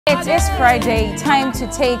It is Friday, time to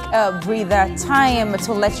take a breather, time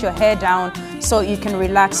to let your hair down so you can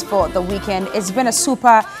relax for the weekend. It's been a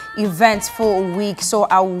super eventful week, so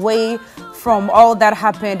away from all that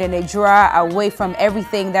happened in Nigeria, away from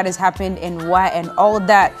everything that has happened in Wa and all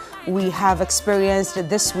that we have experienced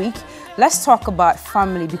this week, let's talk about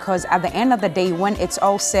family, because at the end of the day, when it's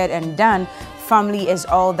all said and done, family is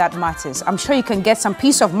all that matters. I'm sure you can get some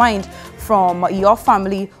peace of mind from your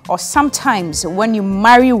family, or sometimes when you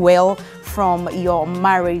marry well, from your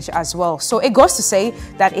marriage as well. So it goes to say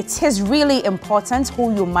that it is really important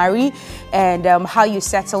who you marry and how you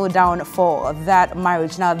settle down for that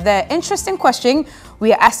marriage. Now, the interesting question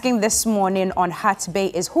we are asking this morning on Heart Bay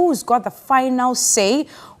is, who's got the final say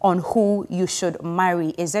on who you should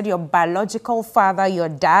marry? Is it your biological father, your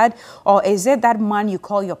dad, or is it that man you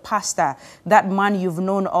call your pastor, that man you've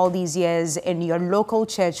known all these years in your local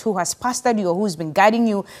church who has pastored you or who's been guiding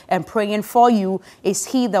you and praying for you? Is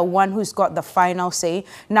he the one who's got the final say?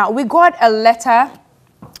 Now, we got a letter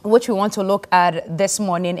which we want to look at this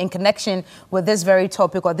morning in connection with this very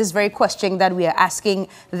topic, or this very question that we are asking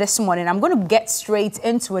this morning. I'm going to get straight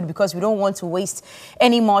into it because we don't want to waste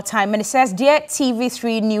any more time. And it says, "Dear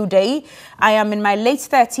TV3 New Day, I am in my late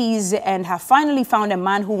 30s and have finally found a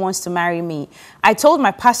man who wants to marry me. I told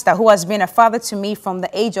my pastor, who has been a father to me from the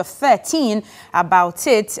age of 13, about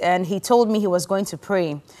it, and he told me he was going to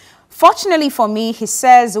pray. Fortunately for me, he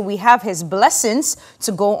says we have his blessings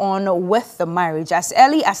to go on with the marriage. As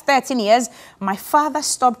early as 13 years, my father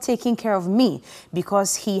stopped taking care of me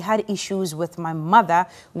because he had issues with my mother,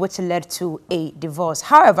 which led to a divorce.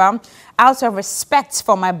 However, out of respect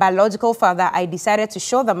for my biological father, I decided to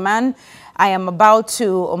show the man I am about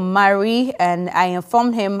to marry, and I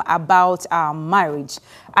informed him about our marriage.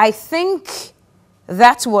 I think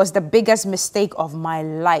that was the biggest mistake of my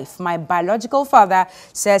life. My biological father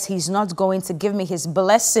says he's not going to give me his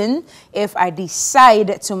blessing if I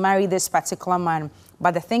decide to marry this particular man.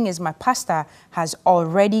 But the thing is, my pastor has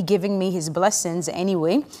already given me his blessings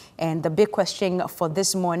anyway. And the big question for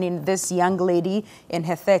this morning, this young lady in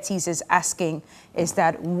her 30s is asking, is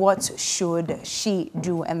that what should she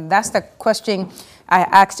do? And that's the question I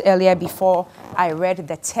asked earlier before I read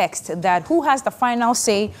the text, that who has the final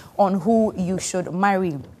say on who you should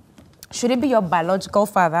marry? Should it be your biological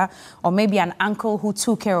father, or maybe an uncle who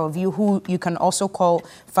took care of you, who you can also call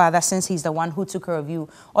father since he's the one who took care of you?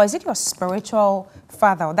 Or is it your spiritual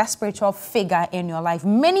father, or that spiritual figure in your life?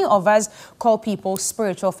 Many of us call people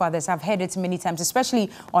spiritual fathers. I've heard it many times, especially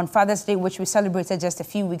on Father's Day, which we celebrated just a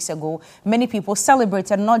few weeks ago. Many people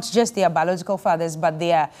celebrated not just their biological fathers, but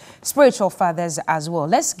their spiritual fathers as well.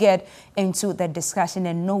 Let's get into the discussion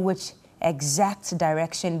and know which exact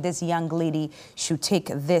direction this young lady should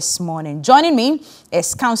take this morning. Joining me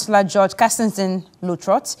is Counselor George Castenson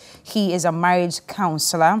Lutrot. He is a marriage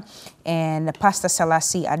counselor, and Pastor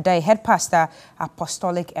Salasi Adai, head pastor,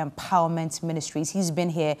 Apostolic Empowerment Ministries. He's been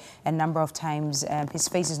here a number of times. His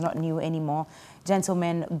face is not new anymore.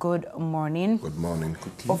 Gentlemen, good morning. Good morning,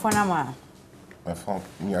 Cookie. I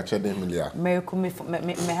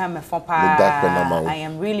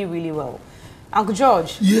am really, really well. Uncle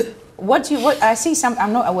George. Yeah. What I see some,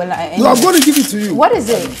 I'm not aware. No, I'm going to give it to you. What is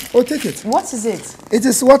it? Oh, take it. What is it?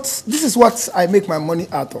 This is what I make my money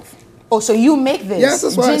out of. Oh, so you make this? Yes,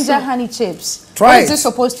 that's why. Ginger honey chips. Try What is this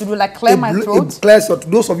supposed to do? Like clear my throat? It clears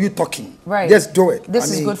those of you talking. Right. Just do it. This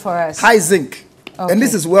is good for us. High zinc. Okay. And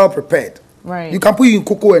this is well prepared. Right. You can put it in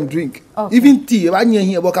cocoa and drink. Okay. Even tea. I mean,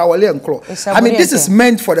 this is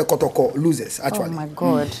meant for the kotoko losers, actually. Oh, my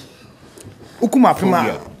God. Ukuma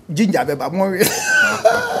prima. Ginger beba.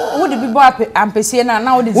 What did people ampesi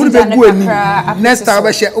now? Next time,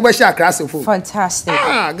 fantastic.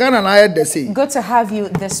 Ghana and I had the same. Good to have you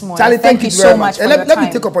this morning. Charlie, thank you so much. Let me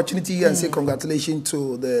take opportunity here and say congratulations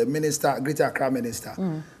to the minister, Greater Accra minister.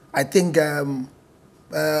 I think we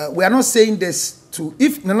are not saying this to,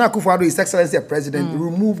 if Nana Akufo-Addo, His Excellency the President,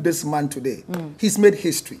 remove this man today, he's made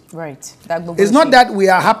history. Right. It's not that we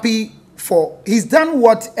are happy for, he's done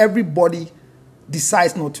what everybody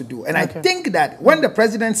decides not to do. And I think that when the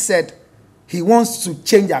president said he wants to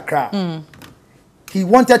change Accra, he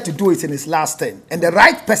wanted to do it in his last term. And the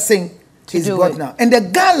right person is got now. And the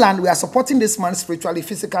Garland, we are supporting this man spiritually,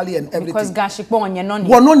 physically, and everything. Because Gashikbo and Yanoni.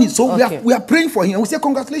 Well, no need. So we are praying for him. And we say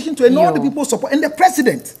congratulations to all the people support. And the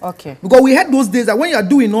president. Okay. Because we had those days that when you are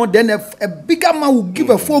doing all, then a bigger man will give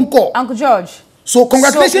a phone call. Uncle George. So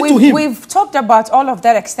congratulations to him. We've talked about all of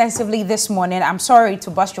that extensively this morning. I'm sorry to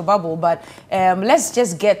burst your bubble, but let's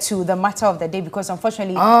just get to the matter of the day, because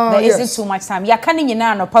unfortunately there isn't too much time. Ya kani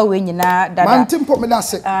nyina no pa we nyina dada. Man timpo me na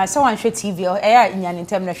se. So wan hwe TV e ya nya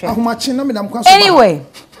ntem na hwe. Ahomachi na me dam kwaso. Anyway,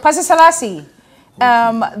 Pastor Salasi,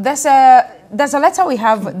 There's a letter we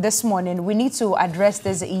have this morning. We need to address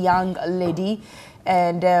this young lady.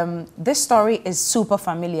 And this story is super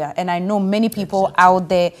familiar. And I know many people out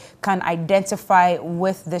there can identify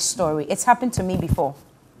with this story. It's happened to me before.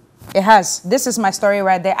 It has. This is my story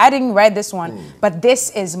right there. I didn't write this one, but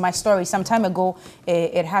this is my story. Some time ago,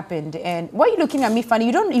 it happened. And why are you looking at me funny?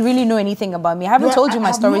 You don't really know anything about me. I haven't told you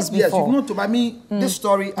my stories before. Yes, you've known about me. This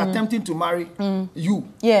story, attempting to marry you.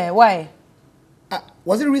 Yeah, why?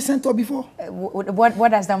 Was it recent or before?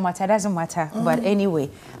 What does that matter? It doesn't matter. But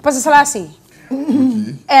anyway, Pastor Selassie,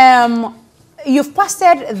 you've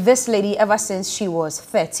pastored this lady ever since she was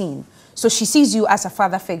 13. So she sees you as a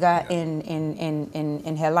father figure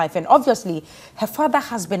in her life. And obviously, her father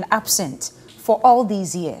has been absent for all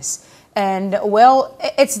these years. And, well,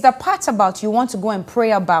 it's the part about you want to go and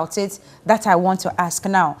pray about it that I want to ask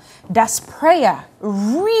now. Does prayer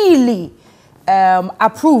really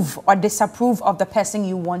approve or disapprove of the person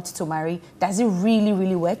you want to marry? Does it really,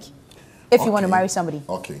 really work if you want to marry somebody?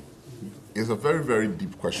 Okay. It's a very, very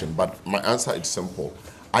deep question, but my answer is simple.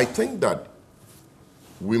 I think that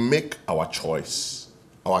we make our choice.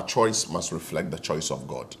 Our choice must reflect the choice of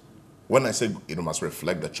God. When I say it must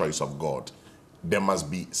reflect the choice of God, there must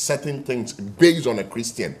be certain things based on a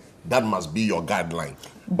Christian that must be your guideline.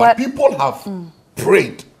 But people have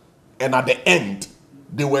prayed, and at the end,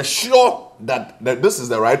 they were sure that this is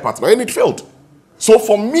the right partner, and it failed. So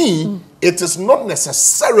for me, it is not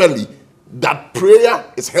necessarily that prayer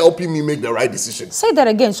is helping me make the right decision. Say that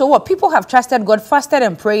again. So what? People have trusted God, fasted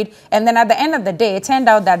and prayed, and then at the end of the day, it turned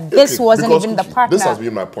out that this wasn't even the partner. This has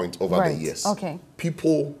been my point over the years. Okay.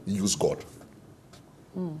 People use God.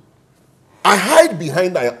 I hide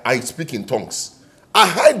behind I speak in tongues. I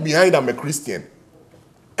hide behind I'm a Christian.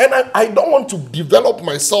 And I don't want to develop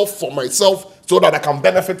myself for myself so that I can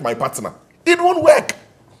benefit my partner. It won't work.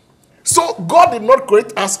 So God did not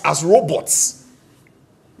create us as robots.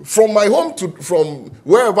 From my home from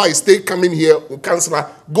wherever I stay coming here, counselor,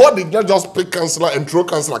 God did not just pick counselor and throw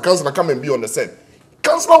counselor come and be on the set.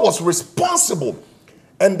 Counselor was responsible.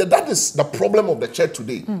 And that is the problem of the church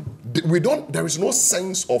today. There is no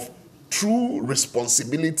sense of true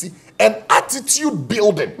responsibility and attitude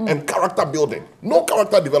building and character building. No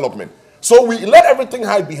character development. So we let everything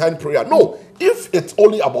hide behind prayer. No, if it's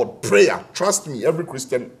only about prayer, trust me, every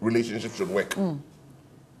Christian relationship should work.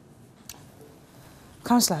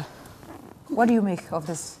 Counselor, what do you make of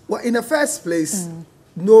this? Well, in the first place,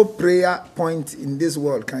 no prayer point in this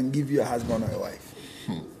world can give you a husband or a wife.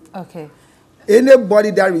 Okay.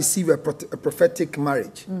 Anybody that receives a prophetic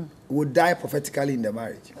marriage will die prophetically in the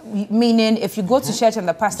marriage. Meaning, if you go to church and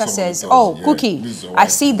the pastor says, Cookie, I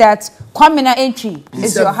see that Kwamina entry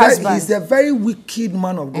is your husband. He's a very wicked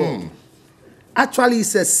man of God. Actually,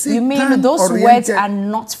 he's a Satan-oriented. You mean those words are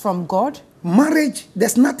not from God? Marriage,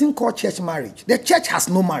 there's nothing called church marriage. The church has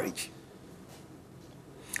no marriage.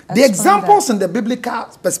 The examples in the biblical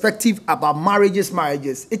perspective about marriages,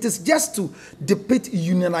 it is just to depict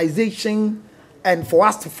unionization and for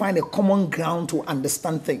us to find a common ground to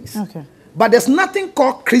understand things. Okay. But there's nothing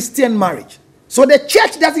called Christian marriage. So the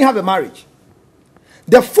church doesn't have a marriage.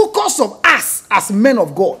 The focus of us as men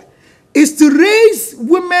of God is to raise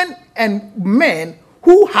women and men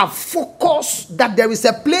who have focused that there is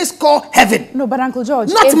a place called heaven. No, but Uncle George,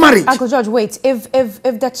 not marriage. Uncle George, wait. If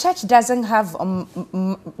the church doesn't have,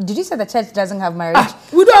 did you say the church doesn't have marriage?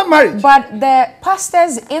 We don't have marriage. But the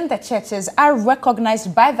pastors in the churches are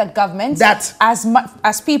recognized by the government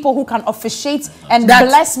as people who can officiate and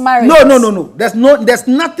bless marriage. No. There's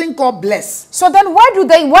nothing called bless. So then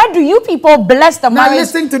why do you people bless the marriage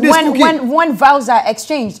listen to this, when vows are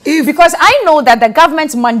exchanged? Because I know that the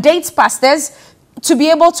government mandates pastors to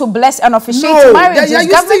be able to bless and officiate marriages. You're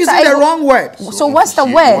still using the wrong word. So what's the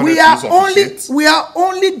word? We are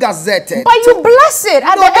only gazetted. But you bless it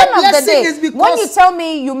at the end of the day. When you tell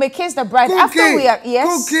me you may kiss the bride after we are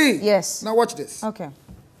yes. Now watch this. Okay.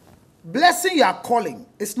 Blessing you are calling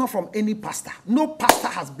is not from any pastor. No pastor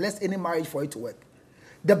has blessed any marriage for it to work.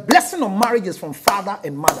 The blessing of marriage is from father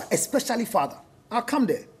and mother, especially father. I'll come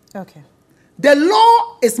there. Okay. The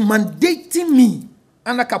law is mandating me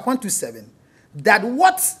under Cap 127 that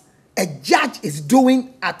what a judge is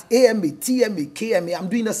doing at AMA, TMA, KMA, I'm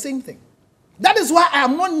doing the same thing. That is why I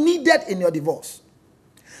am not needed in your divorce.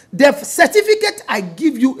 The certificate I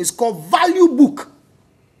give you is called value book.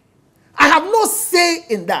 I have no say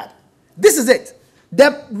in that. This is it.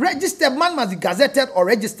 The registered man must be gazetted or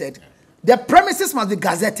registered. The premises must be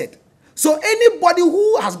gazetted. So anybody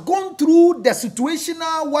who has gone through the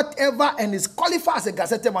situational whatever and is qualified as a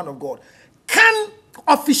gazetted man of God can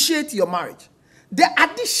officiate your marriage. The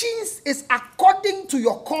additions is according to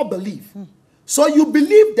your core belief. So you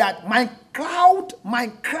believe that my cloud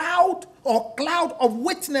or cloud of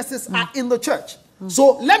witnesses are in the church.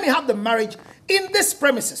 So let me have the marriage in this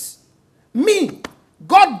premises. Me,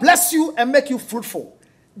 God bless you and make you fruitful.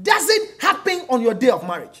 Doesn't happen on your day of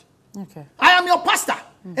marriage. Okay. I am your pastor,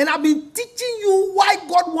 and I've been teaching you why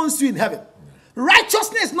God wants you in heaven.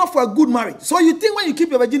 Righteousness is not for a good marriage. So you think when you keep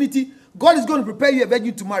your virginity, God is going to prepare you a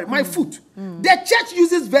virgin to marry. My foot. The church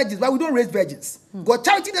uses virgins, but we don't raise virgins. God,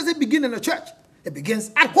 charity doesn't begin in the church. It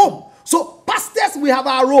begins at home. So pastors, we have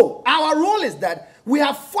our role. Our role is that we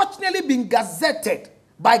have fortunately been gazetted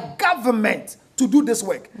by government to do this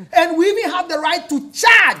work. And we even have the right to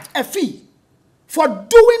charge a fee for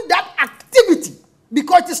doing that activity,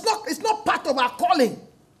 because it's not part of our calling.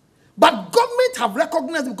 But government have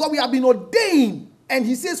recognized, because we have been ordained. And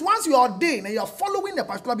he says, once you are ordained and you are following the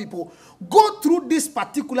particular people, go through these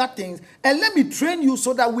particular things and let me train you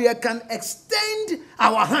so that we can extend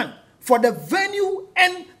our hand for the venue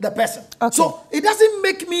and the person. Okay. So it doesn't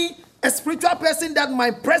make me a spiritual person that my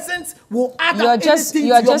presence will add anything to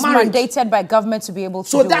your marriage. You're just mandated by government to be able to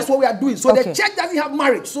do it. So that's what we are doing. So the church doesn't have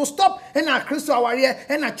marriage. So stop and our Christian warrior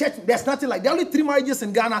and our church. There's nothing like. There are only 3 marriages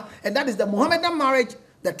in Ghana, and that is the Mohammedan marriage,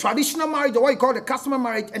 the traditional marriage, or what you call the customary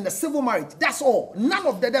marriage, and the civil marriage. That's all. None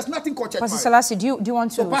of that. There's nothing called church marriage. Pastor Selassie, do you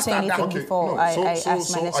want to say anything before I ask my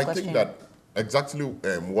next question? I think that exactly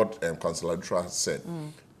what Councillor Tra said.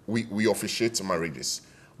 We officiate marriages.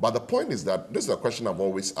 But the point is that, this is a question I've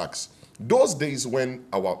always asked. Those days when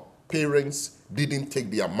our parents didn't take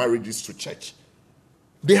their marriages to church,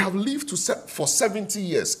 they have lived for 70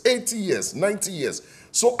 years, 80 years, 90 years.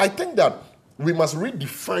 So I think that we must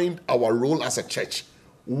redefine our role as a church.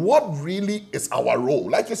 What really is our role?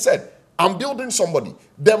 Like you said, I'm building somebody.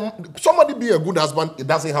 Somebody be a good husband, it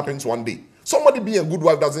doesn't happen one day. Somebody being a good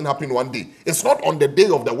wife doesn't happen one day. It's not on the day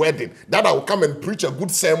of the wedding that I'll come and preach a good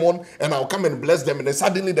sermon and I'll come and bless them and then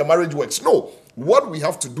suddenly the marriage works. No. What we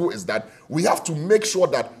have to do is that we have to make sure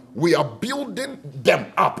that we are building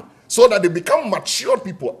them up so that they become mature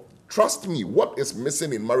people. Trust me, what is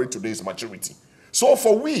missing in marriage today is maturity. So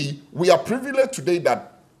for we are privileged today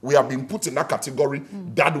that we have been put in that category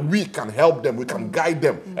that we can help them, we can guide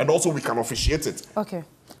them, and also we can officiate it. Okay.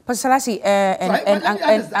 Pastor Selassie,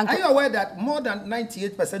 are you aware that more than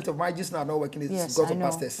 98% of marriages now are not working because of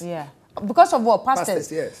pastors? Yeah. Because of what?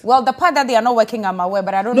 Pastors? Yes. Well, the part that they are not working, I'm aware,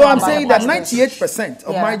 but I don't know. No, I'm saying that 98%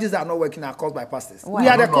 of marriages that are not working are caused by pastors. Wow. We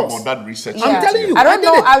had a course. About that research. Yeah. I'm telling you. I don't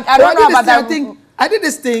know about that. I did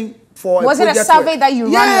this thing for Was it a survey that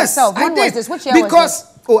you ran yourself? When was this? Which year was this?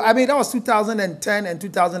 That was 2010 and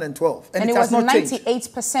 2012. And it was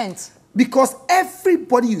 98%. Because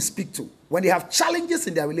everybody you speak to, when they have challenges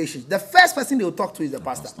in their relationship, the first person they will talk to is the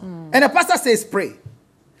pastor. And the pastor says, pray.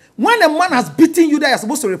 When a man has beaten you, that you're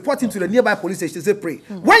supposed to report him to the nearby police station, they say, pray.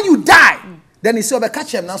 When you die, then he said,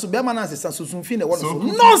 catch him now. So, nonsense.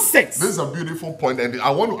 This is a beautiful point, and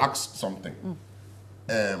I want to ask something.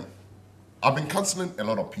 I've been counseling a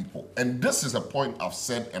lot of people, and this is a point I've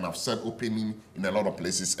said openly in a lot of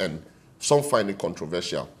places, and some find it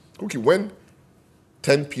controversial. Okay, when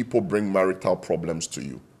 10 people bring marital problems to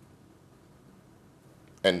you,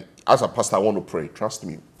 and as a pastor, I want to pray. Trust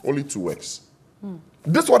me, only 2 works.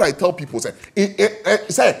 This is what I tell people. Say,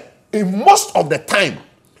 in most of the time,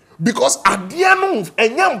 because at the end of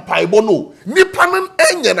enyam paibono, nipanen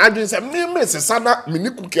enyen adwin say me sana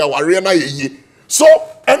minikuki awariana ye. So,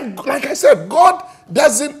 and like I said, God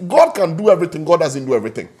can do everything. God doesn't do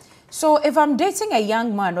everything. So if I'm dating a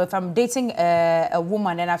young man or if I'm dating a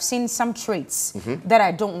woman and I've seen some traits that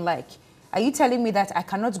I don't like, are you telling me that I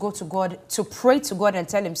cannot go to God to pray to God and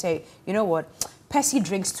tell him, say, you know what, Percy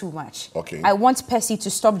drinks too much. Okay. I want Percy to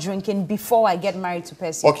stop drinking before I get married to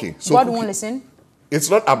Percy. Okay. So God won't listen? It's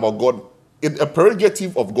not about God. A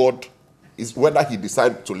prerogative of God is whether he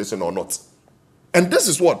decides to listen or not. And this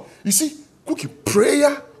is what, you see, Cookie,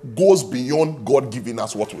 prayer goes beyond God giving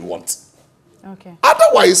us what we want. Okay.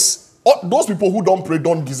 Otherwise, those people who don't pray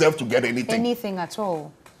don't deserve to get anything. Anything at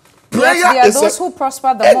all. Prayer there are those who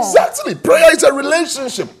prosper the more. Exactly. Prayer is a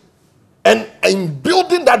relationship. And in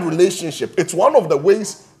building that relationship, it's one of the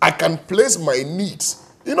ways I can place my needs.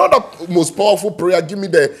 You know the most powerful prayer, give me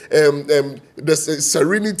the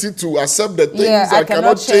serenity to accept the things I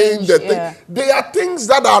cannot change. There are things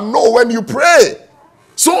that are no when you pray.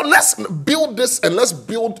 So let's build this and let's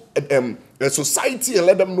build a society and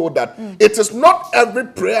let them know that it is not every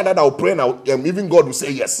prayer that I'll pray and even God will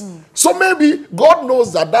say yes. So maybe God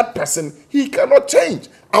knows that person, he cannot change.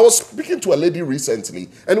 I was speaking to a lady recently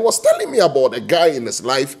and he was telling me about a guy in his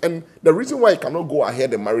life, and the reason why he cannot go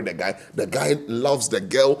ahead and marry the guy loves the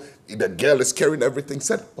girl is carrying everything.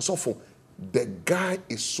 Said, Osofo, The guy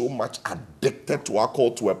is so much addicted to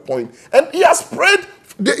alcohol to a point, and he has prayed.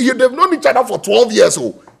 They've known each other for 12 years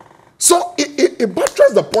old. So it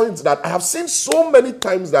buttresses the point that I have seen so many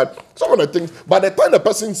times that some of the things, by the time the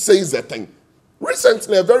person says the thing,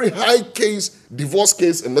 recently a very high case, divorce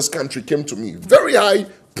case in this country came to me. Very high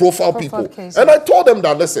profile people. Case, and I told them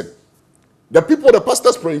that, listen, the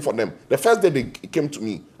pastors praying for them, the first day they came to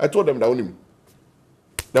me, I told them that only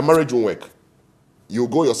the marriage won't work. You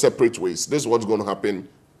go your separate ways. This is what's going to happen.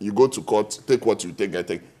 You go to court, take what you take, I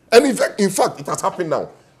take. And in fact, it has happened now.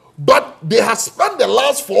 But they have spent the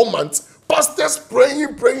last 4 months, pastors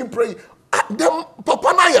praying.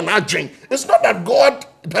 Papa na ya na drink. It's not that God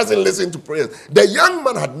doesn't listen to prayers. The young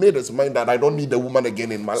man had made his mind that I don't need a woman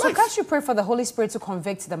again in my life. So can't you pray for the Holy Spirit to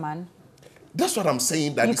convict the man? That's what I'm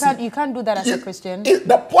saying. That you can't do that as a Christian.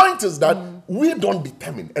 The point is that we don't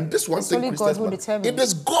determine. And this one it's thing only God who determines. It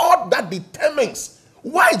is God that determines.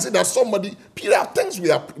 Why is it that somebody, there are things we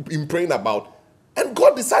have been praying about, and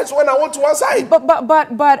God decides when I want to answer it?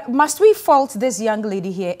 But must we fault this young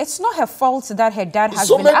lady here? It's not her fault that her dad has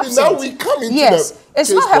been absent. So maybe now we come into it's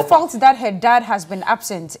not her fault that her dad has been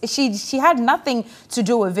absent. She had nothing to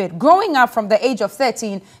do with it. Growing up from the age of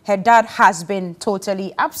 13, her dad has been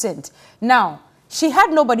totally absent. Now, she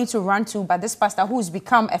had nobody to run to but this pastor who's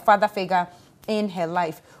become a father figure in her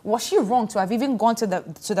life. Was she wrong to have even gone to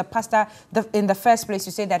the pastor in the first place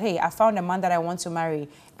to say that, hey, I found a man that I want to marry?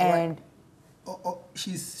 And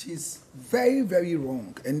she's very, very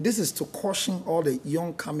wrong. And this is to caution all the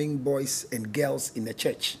young coming boys and girls in the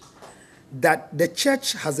church that the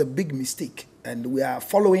church has a big mistake and we are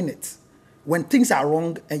following it. When things are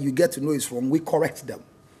wrong and you get to know it's wrong, we correct them.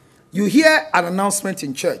 You hear an announcement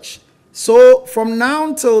in church. So from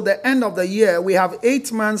now till the end of the year, we have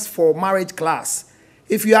 8 months for marriage class.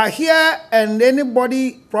 If you are here and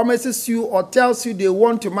anybody promises you or tells you they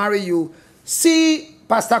want to marry you, see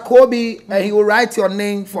Pastor Kobe and he will write your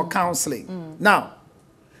name for counseling. Now,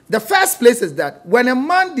 the first place is that when a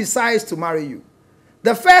man decides to marry you,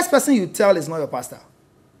 the first person you tell is not your pastor.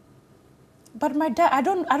 But my dad, I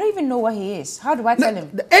don't even know where he is. How do I tell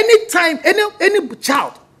him? Anytime, any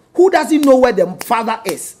child who doesn't know where the father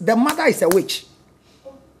is, the mother is a witch.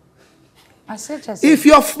 If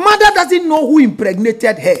your mother doesn't know who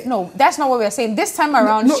impregnated her. No, that's not what we're saying. This time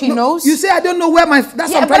around, she knows. You say, I don't know where my...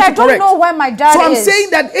 That's what I'm trying to correct. But I don't know where my dad is. So I'm saying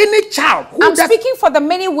that any child who... I'm speaking for the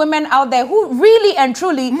many women out there who really and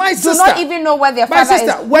truly do not even know where their father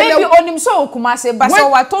is. Maybe on him so Kumase, but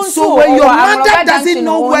so when your mother doesn't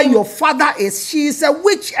know where your father is, she is a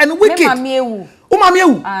witch and wicked. No, I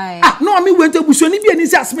mean, when we should be an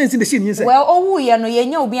assessment in the scene. Well, oh, you know, you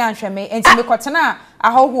know, be answering me, and to me, Cotana,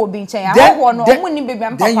 I hope will be changed.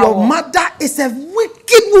 Then your mother is a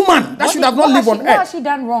wicked woman that should have not lived on earth. What has she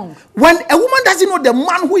done wrong? When a woman doesn't know the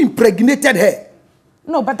man who impregnated her.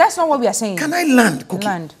 No, but that's not what we are saying. Can I land, Cookie?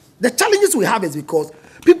 Land. The challenges we have is because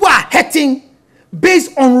people are hurting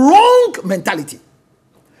based on wrong mentality.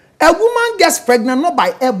 A woman gets pregnant not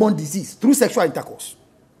by airborne disease, through sexual intercourse.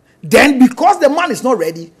 Then, because the man is not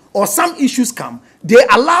ready or some issues come, they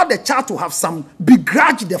allow the child to have some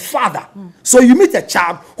begrudge the father. So you meet a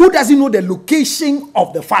child who doesn't know the location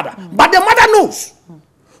of the father, but the mother knows.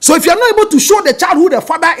 So if you're not able to show the child who the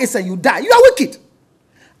father is and you die, you are wicked.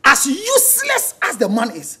 As useless as the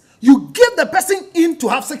man is, you give the person in to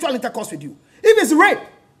have sexual intercourse with you. If it's rape,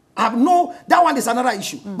 I know that one is another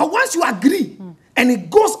issue. But once you agree and it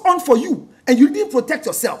goes on for you, and you didn't protect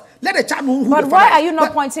yourself, let the child know who the father is. But why are you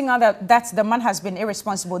not pointing out that the man has been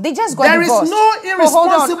irresponsible? They just got divorced. There is no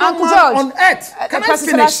irresponsible man on earth. Can I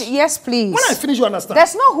finish? Yes, please. When I finish, you understand.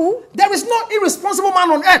 There's no who? There is no irresponsible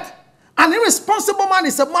man on earth. An irresponsible man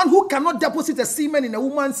is a man who cannot deposit a semen in a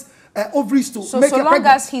woman's ovaries to make her pregnant. So long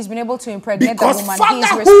as he's been able to impregnate the woman, he is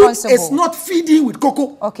responsible. Because fatherhood is not feeding with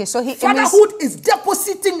cocoa. Okay, so fatherhood is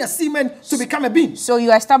depositing a semen to become a being. So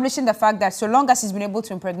you are establishing the fact that so long as he's been able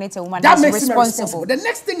to impregnate a woman, he's responsible. The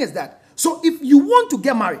next thing is that, so if you want to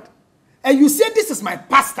get married, and you say, this is my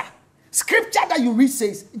pastor, scripture that you read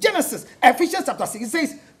says, Genesis, Ephesians chapter 6, it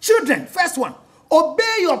says, children, first one,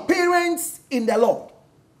 obey your parents in the Lord.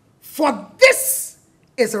 For this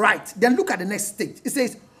is right. Then look at the next stage. It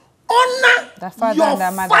says, honor your father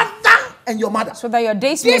and your mother. So that your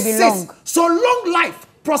days may be long. So long life,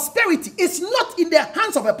 prosperity is not in the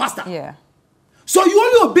hands of a pastor. Yeah. So you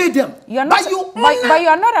only obey them. But you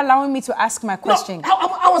are not allowing me to ask my question. No,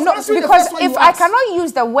 I was answering because the first one if I cannot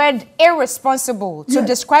use the word irresponsible to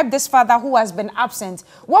describe this father who has been absent,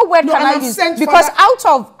 what word can I use? Because out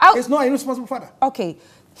of it's not an irresponsible father. Okay.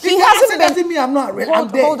 He hasn't been. Doesn't mean I'm not ready.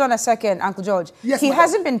 Hold on a second, Uncle George. Yes, he madam.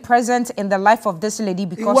 hasn't been present in the life of this lady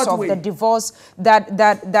because of the divorce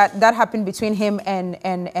that happened between him and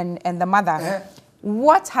the mother.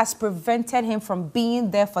 What has prevented him from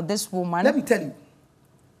being there for this woman? Let me tell you,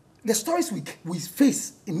 the stories we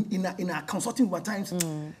face in our consulting room at times,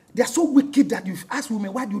 they are so wicked that you ask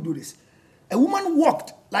women, why do you do this? A woman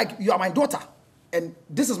walked like, you are my daughter, and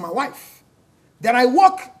this is my wife. Then I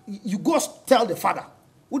walk, you go tell the father.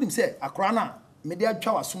 What him say? Akrana, media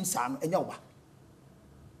chawa sun san enyawa.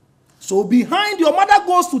 So behind your mother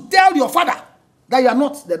goes to tell your father that you are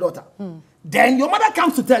not the daughter. Then your mother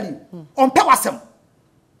comes to tell you on pewasem.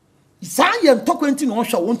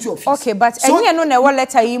 Okay, but so,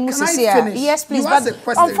 letter yes, please. But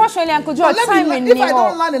unfortunately, Uncle George, if I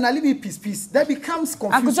don't learn and I leave it peace, that becomes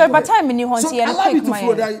confusing. Uncle George, but time in so allow me to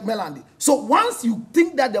flow that Melanie. So once you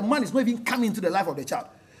think that the man is not even coming into the life of the child,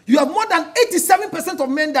 you have more than 87% of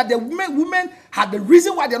men that the women had the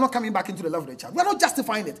reason why they're not coming back into the life of the child. We're not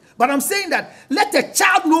justifying it. But I'm saying that let the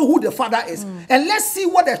child know who the father is. And let's see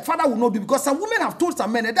what the father will not do. Because some women have told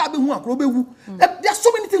some men that there are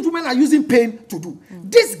so many things women are using pain to do.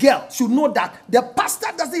 This girl should know that the pastor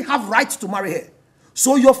doesn't have rights to marry her.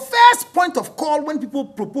 So your first point of call when people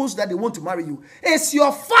propose that they want to marry you is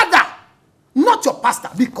your father, not your pastor,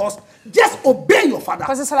 because just obey your father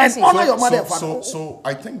and honor your mother and father. So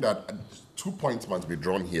I think that 2 points must be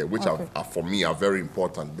drawn here, which are for me are very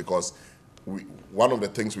important, because one of the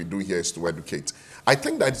things we do here is to educate. I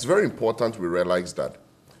think that it's very important we realize that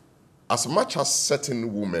as much as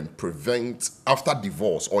certain women prevent, after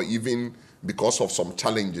divorce or even because of some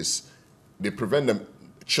challenges, they prevent the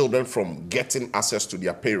children from getting access to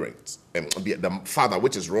their parents and the father,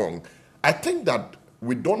 which is wrong. I think that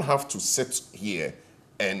we don't have to sit here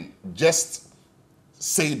and just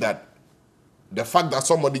say that the fact that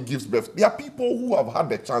somebody gives birth, there are people who have had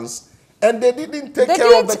the chance and they didn't take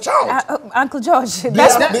care of the child. Uncle George,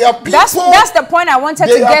 that's the point I wanted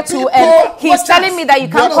to get to. And he's telling me that you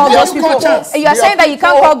can't call those people. You are saying that you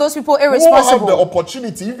can't call those people irresponsible. Who have the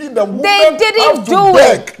opportunity, even the women they didn't do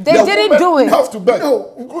it. They didn't do it. Have to beg.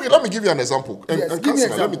 No. Let me give you an example. And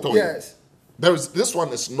Councilor, let me tell you. This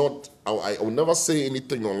one is not, I will never say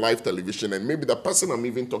anything on live television, and maybe the person I'm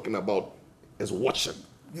even talking about is watching.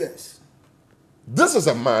 Yes. This is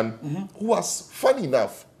a man who was, funny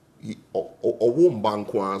enough,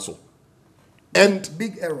 and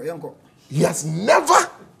big error, young. He has never,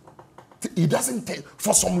 he doesn't take,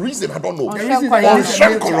 for some reason, I don't know. He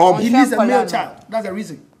needs a male child. That's the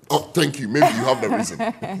reason. Oh, thank you. Maybe you have the reason.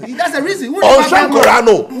 That's the reason. Oh,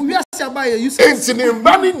 Shankorano.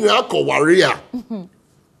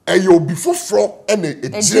 And you'll be full and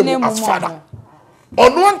a gym as father.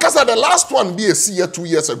 On one case, the last one be a year, 2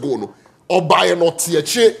 years ago, no, or by an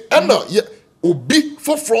otiache, and will be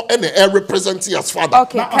for and a representing as father.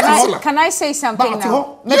 Okay, can I say something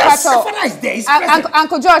now? Yes,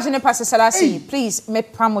 Uncle George and Pastor Selassie, please, me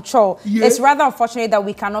pramocho. It's rather unfortunate that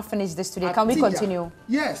we cannot finish this today. Can we continue?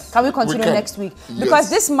 Yes. Can we continue next week?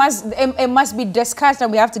 Because this must be discussed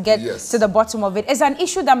and we have to get to the bottom of it. It's an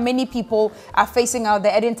issue that many people are facing out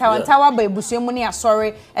there. So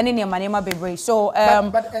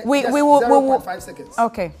we will 0.5 seconds.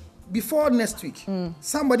 Okay. Before next week,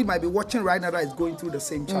 somebody might be watching right now that is going through the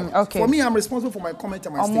same challenge. Okay. For me, I'm responsible for my comment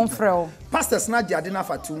and my statement. Pastor's not jadina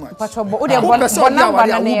for too much.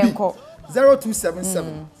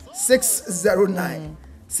 0277 609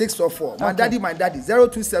 644. My daddy,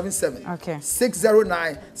 0277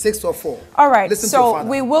 609 644. All right, so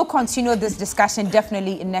we will continue this discussion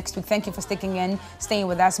definitely next week. Thank you for staying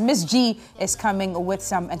with us. Miss G is coming with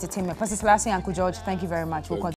some entertainment. Pastor Selassie, Uncle George, thank you very much. We'll continue.